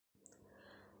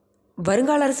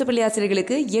வருங்கால அரசு பள்ளி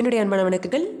ஆசிரியர்களுக்கு என்னுடைய அன்பான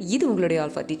வணக்கங்கள். இது உங்களுடைய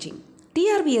ஆல்ஃபா டீச்சிங்.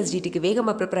 TRB SGTக்கு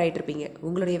வேகமாக ப்ரிப்பேர் ஆகிட்டு இருப்பீங்க.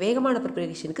 உங்களுடைய வேகமான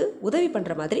ப்ரிப்பரேஷனுக்கு உதவி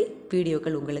பண்ணுற மாதிரி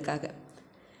வீடியோக்கள் உங்களுக்காக.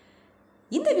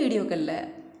 இந்த வீடியோக்களில்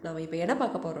நாம் இப்போ என்ன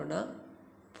பார்க்க போகிறோன்னா,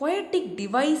 Poetic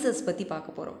Devises பற்றி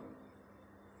பார்க்க போகிறோம்.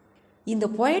 இந்த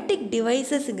Poetic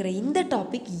Devicesங்கிற இந்த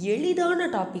டாபிக் எளிதான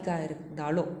டாப்பிக்காக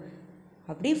இருந்தாலும்,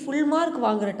 அப்படியே ஃபுல் மார்க்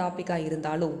வாங்குகிற டாப்பிக்காக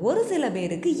இருந்தாலும், ஒரு சில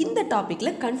பேருக்கு இந்த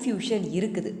டாப்பிக்கில் கன்ஃபியூஷன்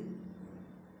இருக்குது.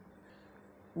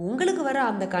 உங்களுக்கு வர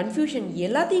அந்த கன்ஃபியூஷன்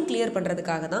எல்லாத்தையும் கிளியர்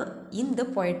பண்ணுறதுக்காக தான் இந்த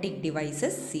Poetic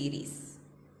Devises சீரீஸ்.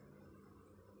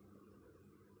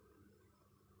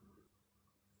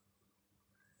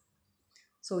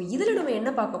 ஸோ இதில் நம்ம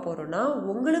என்ன பார்க்க போகிறோன்னா,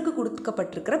 உங்களுக்கு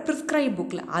கொடுக்கப்பட்டிருக்கிற ப்ரிஸ்கிரைப்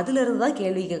புக்கில் அதிலிருந்து தான்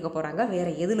கேள்வி கேட்க போகிறாங்க.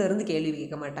 வேறு எதுலேருந்து கேள்வி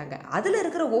கேட்க மாட்டாங்க. அதில்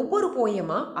இருக்கிற ஒவ்வொரு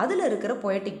போயமாக அதில் இருக்கிற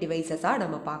Poetic Devicesஸாக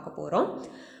நம்ம பார்க்க போகிறோம்.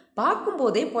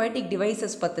 பார்க்கும்போதே Poetic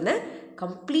Devices பற்றின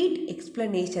கம்ப்ளீட்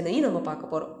எக்ஸ்ப்ளனேஷனையும் நம்ம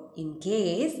பார்க்க போகிறோம்.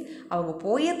 இன்கேஸ் அவங்க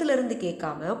போயத்துலேருந்து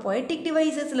கேட்காம Poetic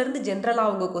Devicesலேருந்து ஜென்ரலாக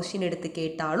அவங்க கொஸ்டின் எடுத்து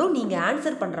கேட்டாலும் நீங்கள்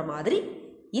ஆன்சர் பண்ணுற மாதிரி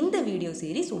இந்த வீடியோ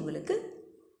சீரீஸ் உங்களுக்கு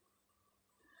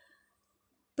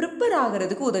ப்ரிப்பேர்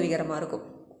ஆகிறதுக்கு உதவிகரமாக இருக்கும்.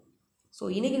 ஸோ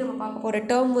இன்றைக்கி நம்ம பார்க்க போகிற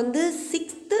டேர்ம் வந்து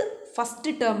 6th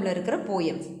ஃபஸ்ட்டு டேர்மில் இருக்கிற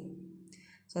போயம்ஸ்.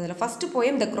 ஸோ அதில் ஃபஸ்ட்டு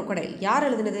போயம் த crocodile. யார்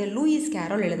எழுதுனது? லூயிஸ்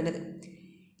கேரோல் எழுதுனது.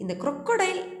 இந்த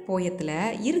crocodile போயத்தில்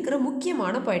இருக்கிற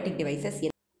முக்கியமான Poetic Devices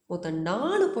மொத்தம்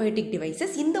 4 Poetic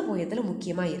Devices இந்த போயத்தில்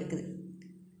முக்கியமாக இருக்குது.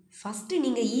 ஃபஸ்ட்டு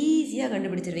நீங்கள் ஈஸியாக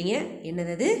கண்டுபிடிச்சிருவீங்க.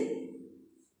 என்னது?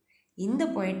 இந்த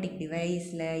Poetic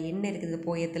Deviceல என்ன இருக்குது?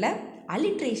 போயத்தில்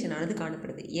அலிட்ரேஷன் ஆனது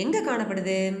காணப்படுது. எங்கே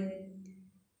காணப்படுது?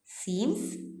 Seems,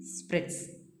 spreads.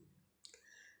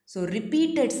 So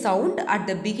repeated sound at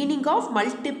the beginning of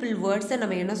multiple வேர்ட்ஸை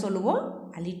நம்ம என்ன சொல்லுவோம்?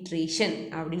 அலிட்ரேஷன்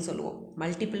அப்படின்னு சொல்லுவோம்.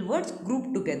 Multiple words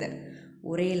group together.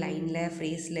 ஒரே லைனில்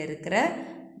ஃப்ரேஸில் இருக்கிற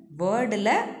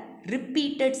வேர்டில்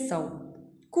repeated sound.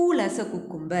 Cool as a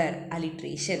cucumber,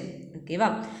 alliteration. ஓகேவா?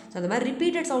 ஸோ அந்த மாதிரி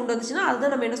ரிப்பீட்டட் சவுண்ட் வந்துச்சுன்னா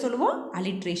அதுதான் நம்ம என்ன சொல்லுவோம்?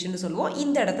 அலிட்ரேஷன் சொல்லுவோம்.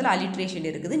 இந்த இடத்துல அலிட்ரேஷன்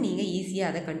இருக்குது. நீங்கள் ஈஸியாக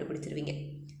அதை கண்டுபிடிச்சிருவீங்க.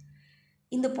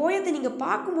 இந்த போயத்தை நீங்கள்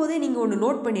பார்க்கும்போதே நீங்கள் ஒன்று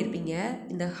நோட் பண்ணியிருப்பீங்க.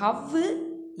 இந்த ஹவ்வு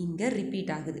இங்கே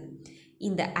ரிப்பீட் ஆகுது,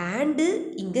 இந்த ஆண்டு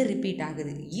இங்கே ரிப்பீட்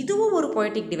ஆகுது. இதுவும் ஒரு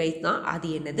Poetic Device தான். அது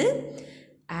என்னது?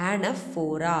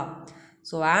 ஆனஃபோரா.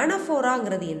 ஸோ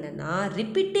ஆனஃபோராங்கிறது என்னென்னா,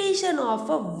 repetition of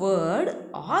a word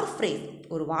R phrase.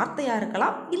 ஒரு வார்த்தையாக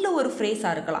இருக்கலாம், இல்லை ஒரு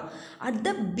ஃப்ரேஸாக இருக்கலாம், at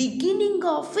the beginning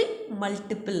of it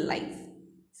multiple lines.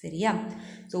 சரியா?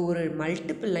 ஸோ ஒரு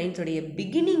மல்டிபிள் லைன்ஸோடைய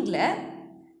பிகினிங்கில்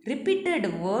ரிப்பீட்டட்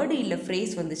வேர்டு இல்லை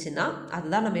ஃப்ரேஸ் வந்துச்சுன்னா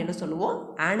அதுதான் நம்ம என்ன சொல்லுவோம்?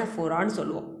 ஆனஃபோரான்னு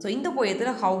சொல்லுவோம். ஸோ இந்த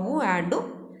போயத்தில் ஹவ்வும் ஆண்டும்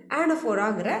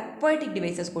ஆனஃபோராங்கிற Poetic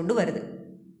Devices கொண்டு வருது.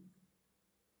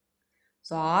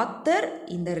 ஸோ ஆத்தர்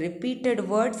இந்த ரிப்பீட்டட்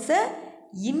வேர்ட்ஸை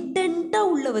இன்டென்ட்டாக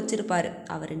உள்ளே வச்சுருப்பார்.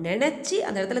 அவர் நினச்சி,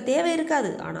 அந்த இடத்துல தேவை இருக்காது,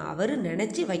 ஆனால் அவர்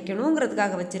நினச்சி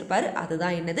வைக்கணுங்கிறதுக்காக வச்சுருப்பார்.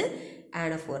 அதுதான் என்னது?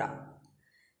 ஆனஃபோரா.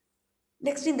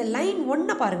 நெக்ஸ்ட் இந்த லைன்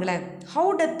 1 பாருங்களேன்.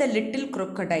 How doth the little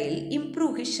crocodile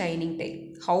improve his shining tail.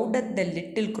 How doth the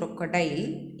little crocodile,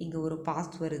 இங்கே ஒரு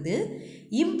பாஸ்ட் வருது,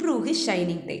 இம்ப்ரூவ் ஹிஸ்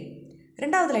ஷைனிங் டெயில்.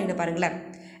 ரெண்டாவது லைனை பாருங்களேன்.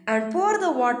 And pour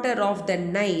the water of the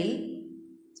Nile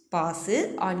pass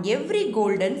on every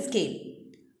golden scale.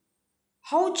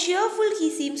 How cheerful he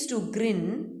seems to grin,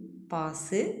 pass.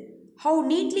 How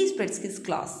neatly spreads his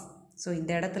claws. So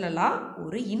இந்த இடத்துலலாம்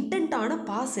ஒரு இன்டென்ட்டான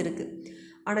pass இருக்குது.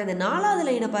 ஆனால் இந்த 4வது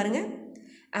லைனை பாருங்கள்.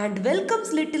 And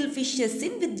welcomes little fishes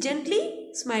in with gently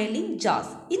smiling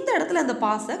ஜாஸ். இந்த இடத்துல அந்த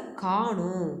பாஸை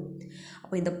காணும்.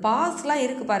 அப்போ இந்த பாஸ்லாம்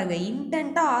இருக்குது பாருங்கள்,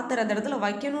 இன்டென்ட்டாக ஆத்தர் அந்த இடத்துல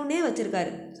வைக்கணுன்னே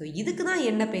வச்சுருக்காரு. ஸோ இதுக்கு தான்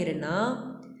என்ன பேருன்னா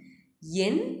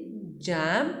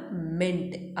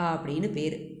என்ஜாம்மெண்ட் அப்படின்னு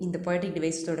பேர். இந்த Poetic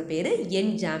Devicesோட பேர்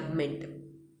என்ஜாம்மெண்ட்.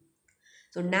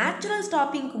 ஸோ நேச்சுரல்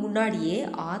ஸ்டாப்பிங்க்கு முன்னாடியே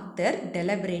ஆத்தர்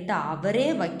டெலிபரேட்டாக அவரே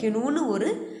வைக்கணும்னு ஒரு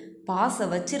பாஸை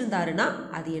வச்சுருந்தாருன்னா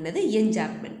அது என்னது?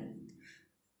 என்ஜாம்மெண்ட்.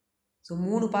 ஸோ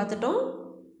 3 பார்த்துட்டோம்.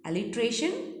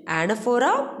 அலிட்ரேஷன்,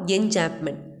 ஆனஃபோரா,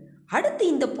 என்ஜாம்மெண்ட். அடுத்து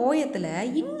இந்த போயத்தில்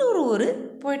இன்னொரு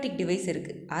Poetic Device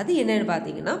இருக்குது. அது என்னன்னு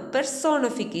பார்த்தீங்கன்னா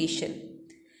பெர்சோனிஃபிகேஷன்.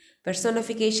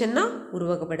 பெர்சோனிஃபிகேஷன்னா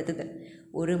உருவகப்படுத்துதல்.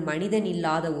 ஒரு மனிதன்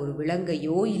இல்லாத ஒரு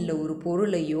விலங்கையோ இல்லை ஒரு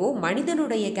பொருளையோ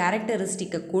மனிதனுடைய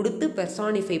கேரக்டரிஸ்டிக்கை கொடுத்து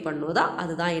பெர்சானிஃபை பண்ணோதா,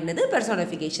 அதுதான் என்னது?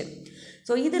 பெர்சோனிஃபிகேஷன்.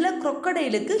 ஸோ இதில்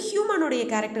crocodileக்கு ஹியூமனுடைய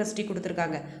கேரக்டரிஸ்டிக்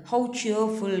கொடுத்துருக்காங்க. How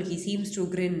cheerful he seems to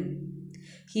green,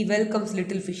 he welcomes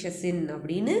little fishes இன்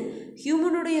அப்படின்னு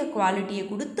ஹியூமனுடைய குவாலிட்டியை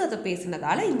கொடுத்து அதை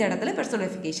பேசினதால இந்த இடத்துல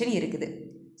பெர்சோனிஃபிகேஷன் இருக்குது.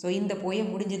 ஸோ இந்த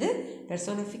போயம் முடிஞ்சது.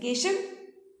 பெர்சோனிஃபிகேஷன்,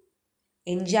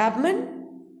 என்ஜாம்மெண்ட்,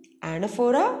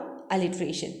 ஆனஃபோரா,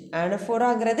 alliteration.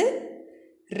 ஆனஃபோராங்கிறது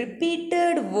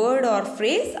repeated word R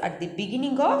phrase at the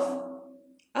beginning of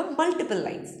multiple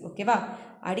lines. ஓகேவா?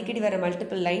 அடிக்கடி வர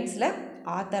மல்டிபிள் லைன்ஸில்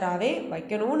ஆத்தராகவே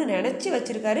வைக்கணும்னு நினச்சி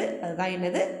வச்சுருக்காரு. அதுதான்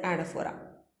என்னது ஆனஃபோரா.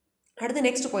 அடுத்து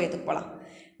நெக்ஸ்ட் போயத்துக்கு போகலாம்.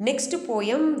 Next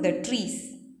poem the trees.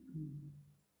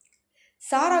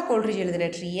 சாரா கோல்ட்ரிட்ஜ் எழுதின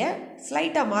ட்ரீயை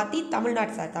ஸ்லைட்டாக மாற்றி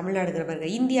தமிழ்நாடுங்கிற பாருங்க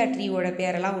இந்தியா ட்ரீயோட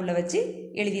பேரெல்லாம் உள்ளே வச்சு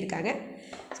எழுதியிருக்காங்க.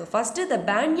 So first the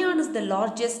பேன்யான் is the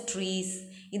largest trees.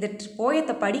 இந்த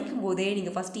போயத்தை படிக்கும்போதே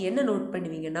நீங்கள் ஃபஸ்ட்டு என்ன நோட்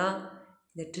பண்ணுவீங்கன்னா,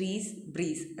 இந்த ட்ரீஸ்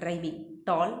ப்ரீஸ் ரைமிங்,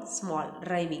 டால் small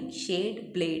rhyming, shade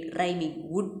plate rhyming,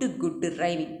 wood good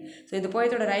rhyming. So இந்த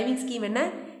போயத்தோட ரைமிங் ஸ்கீம் என்ன?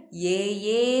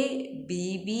 ஏஏ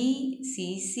பிபி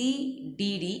சிசி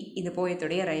டிடி இந்த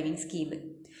போயத்துடைய ரைமிங் ஸ்கீமு.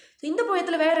 ஸோ இந்த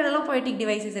போயத்தில் வேறு என்னெல்லாம் பொயட்டிக்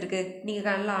டிவைசஸ் இருக்குது நீங்கள்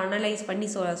நல்லா அனலைஸ் பண்ணி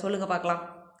சொல்லுங்கள் பார்க்கலாம்.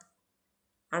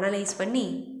 அனலைஸ் பண்ணி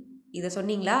இதை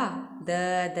சொன்னீங்களா, த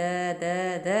த த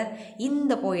த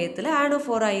இந்த போயத்தில்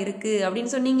ஆனோஃபோரா இருக்குது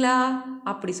அப்படின்னு சொன்னீங்களா?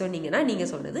 அப்படி சொன்னீங்கன்னா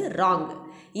நீங்கள் சொன்னது ராங்.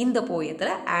 இந்த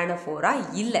போயத்தில் ஆனோஃபோரா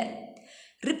இல்லை.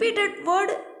 ரிப்பீட்டட்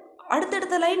வேர்டு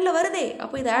அடுத்தடுத்த லைனில் வருதே,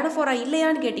 அப்போ இது ஆனோஃபோரா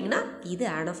இல்லையான்னு கேட்டிங்கன்னா இது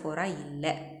ஆனோஃபோரா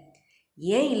இல்லை.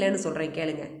 ஏன் இல்லைன்னு சொல்கிறேன்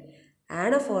கேளுங்க.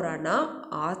 ஆனோஃபோரானா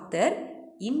ஆத்தர்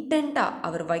இன்டென்ட்டாக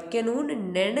அவர் வைக்கணும்னு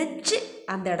நினச்சி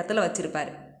அந்த இடத்துல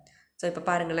வச்சுருப்பார். ஸோ இப்போ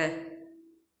பாருங்களேன்,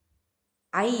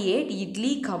 I ate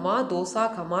idli comma dosa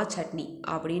comma chutney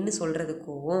அப்படின்னு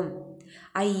சொல்கிறதுக்கும்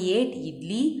I ate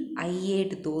idli, I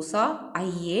ate dosa, I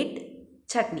ate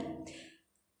chutney,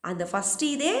 அந்த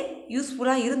ஃபஸ்ட்டு இதே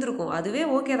யூஸ்ஃபுல்லாக இருந்திருக்கும், அதுவே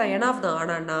ஓகே தான், எனாஃப் தான்.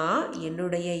 ஆனால் நான்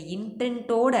என்னுடைய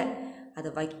இன்டென்ட்டோட அதை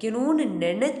வைக்கணும்னு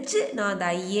நினச்சி நான் அந்த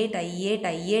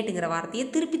ஐஏட்டுங்கிற வார்த்தையை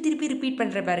திருப்பி திருப்பி ரிப்பீட்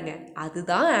பண்ணுறேன் பாருங்க,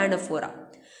 அதுதான் ஆனஃபோரா.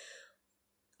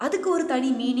 அதுக்கு ஒரு தனி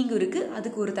மீனிங்கும் இருக்குது,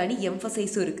 அதுக்கு ஒரு தனி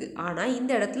எம்ஃபசைஸும் இருக்குது. ஆனால்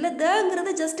இந்த இடத்துல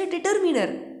தங்கிறது ஜஸ்ட்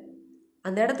டிட்டர்மினர்.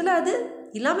 அந்த இடத்துல அது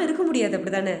இல்லாமல் இருக்க முடியாது,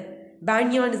 அப்படி தானே?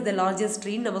 பேன்யான் இஸ் த லார்ஜஸ்ட்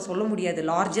ட்ரீன்னு நம்ம சொல்ல முடியாது.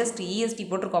 லார்ஜஸ்ட் இஎஸ்டி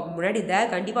போட்டிருக்கோம், அப்போ முன்னாடி த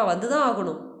கண்டிப்பாக வந்து தான்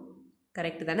ஆகணும்.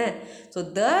 கரெக்டு தானே? ஸோ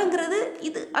தங்கிறது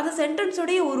இது அந்த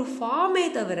சென்டென்ஸோடைய ஒரு ஃபார்மே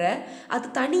தவிர அது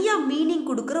தனியாக மீனிங்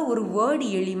கொடுக்குற ஒரு வேர்டு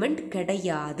எலிமெண்ட்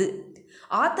கிடையாது.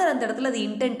 ஆத்தர் அந்த இடத்துல அது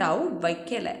இன்டென்ட்டாகவும்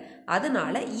வைக்கலை.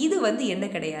 அதனால் இது வந்து என்ன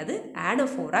கிடையாது,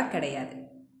 ஆனஃபோரா கிடையாது.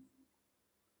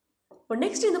 இப்போ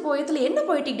நெக்ஸ்ட் இந்த போயத்தில் என்ன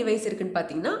பொயட்டிக் டிவைஸ் இருக்குதுன்னு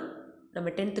பார்த்தீங்கன்னா, நம்ம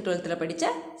 10th 12th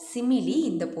படித்த சிமிலி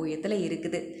இந்த போயத்தில்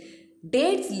இருக்குது.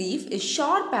 Dates leaf is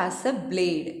sharp as a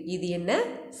plate. இது என்ன?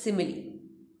 சிமிலி.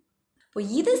 இப்போ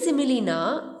இது சிமிலினா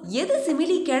எது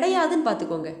சிமிலி கிடையாதுன்னு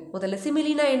பார்த்துக்கோங்க. முதல்ல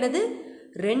சிமிலினா என்னது?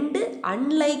 ரெண்டு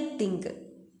அன்லைக் திங்க்,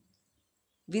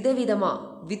 விதவிதமாக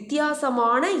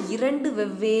வித்தியாசமான இரண்டு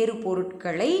வெவ்வேறு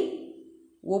பொருட்களை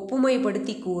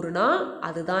ஒப்புமைப்படுத்தி கூறுனா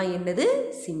அதுதான் என்னது?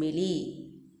 சிமிலி.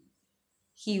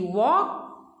 He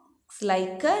walks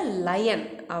like a lion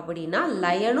அப்படின்னா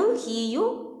லயனும்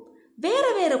ஹீயும் வேறு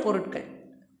வேறு பொருட்கள்,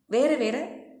 வேறு வேறு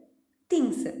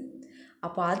திங்ஸு.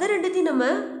 அப்போ அதை ரெண்டுத்தையும் நம்ம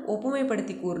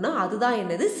ஒப்புமைப்படுத்தி கூறுனா அதுதான்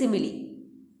என்னது? சிமிலி.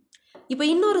 இப்போ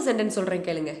இன்னொரு சென்டென்ஸ் சொல்கிறேன்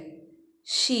கேளுங்க.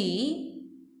 She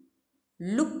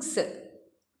looks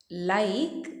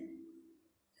like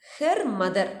her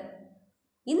mother.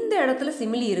 இந்த இடத்துல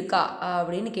சிமிலி இருக்கா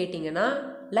அப்படின்னு கேட்டிங்கன்னா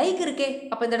லைக் இருக்கே,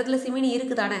 அப்போ இந்த இடத்துல சிமிலி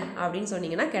இருக்குதானே அப்படின்னு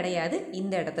சொன்னீங்கன்னா கிடையாது,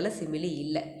 இந்த இடத்துல சிமிலி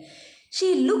இல்லை. She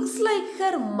looks like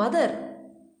her mother,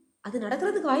 அது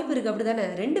நடக்கிறதுக்கு வாய்ப்பு இருக்குது, அப்படி தானே?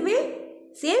 ரெண்டுமே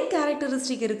சேம்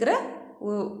கேரக்டரிஸ்டிக் இருக்கிற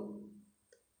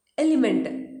element.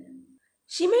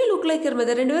 She may look like her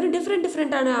mother, ரெண்டு பேரும்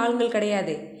டிஃப்ரெண்ட்டான ஆளுங்கள்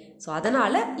கிடையாது. ஸோ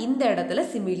அதனால் இந்த இடத்துல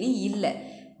சிமிலி இல்லை.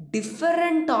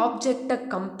 டிஃபரெண்ட் ஆப்ஜெக்டை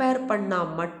கம்பேர் பண்ணால்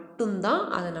மட்டும்தான்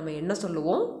அதை நம்ம என்ன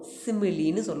சொல்லுவோம்?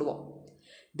 சிமிலின்னு சொல்லுவோம்.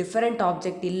 டிஃபரெண்ட்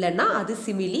ஆப்ஜெக்ட் இல்லைன்னா அது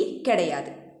சிமிலி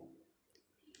கிடையாது.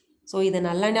 ஸோ இதை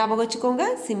நல்லா ஞாபகம் வச்சுக்கோங்க.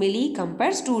 சிமிலி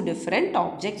compares two different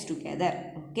objects together.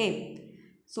 Okay.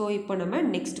 So இப்போ நம்ம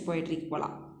நெக்ஸ்ட் பொயட்ரிக்கு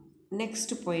போகலாம்.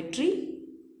 நெக்ஸ்ட் பொயட்ரி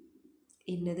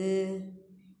என்னது?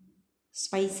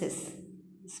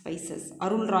 Spices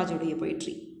அருள்ராஜுடைய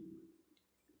poetry.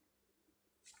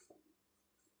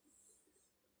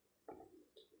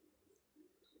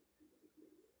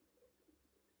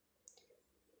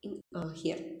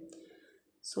 ஹியர்.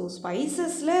 ஸோ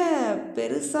ஸ்பைசஸில்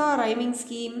பெருசாக ரைமிங்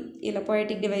ஸ்கீம் இல்லை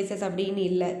பொயட்டிக் டிவைசஸ் அப்படின்னு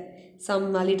இல்லை. சம்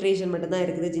அலிட்ரேஷன் மட்டும்தான்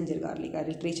இருக்குது. ஜிஞ்சர் கார்லிக்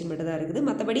அலிட்ரேஷன் மட்டும்தான் இருக்குது.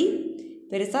 மற்றபடி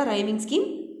பெருசாக rhyming scheme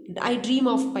I dream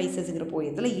of ஸ்பைசஸ்ங்கிற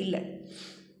போயத்தில் இல்லை.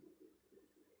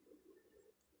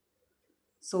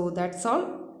 So that's all.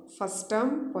 First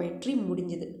term poetry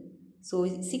முடிஞ்சது. ஸோ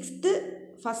 6th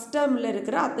ஃபஸ்ட் டேர்மில்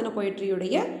இருக்கிற அத்தனை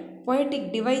பொயட்ரியுடைய பொயட்டிக்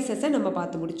டிவைசஸை நம்ம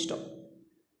பார்த்து முடிச்சிட்டோம்.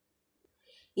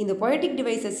 இந்த பொயட்டிக்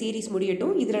டிவைசஸ் சீரீஸ்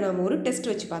முடியட்டும். இதில் நாம் ஒரு டெஸ்ட்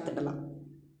வச்சு பார்த்துடலாம்.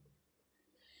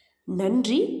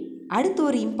 நன்றி. அடுத்த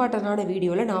ஒரு இம்பார்ட்டண்டான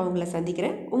வீடியோவில் நான் உங்களை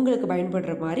சந்திக்கிறேன். உங்களுக்கு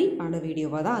பயன்படுற மாதிரி ஆன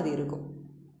வீடியோவாக தான் அது இருக்கும்.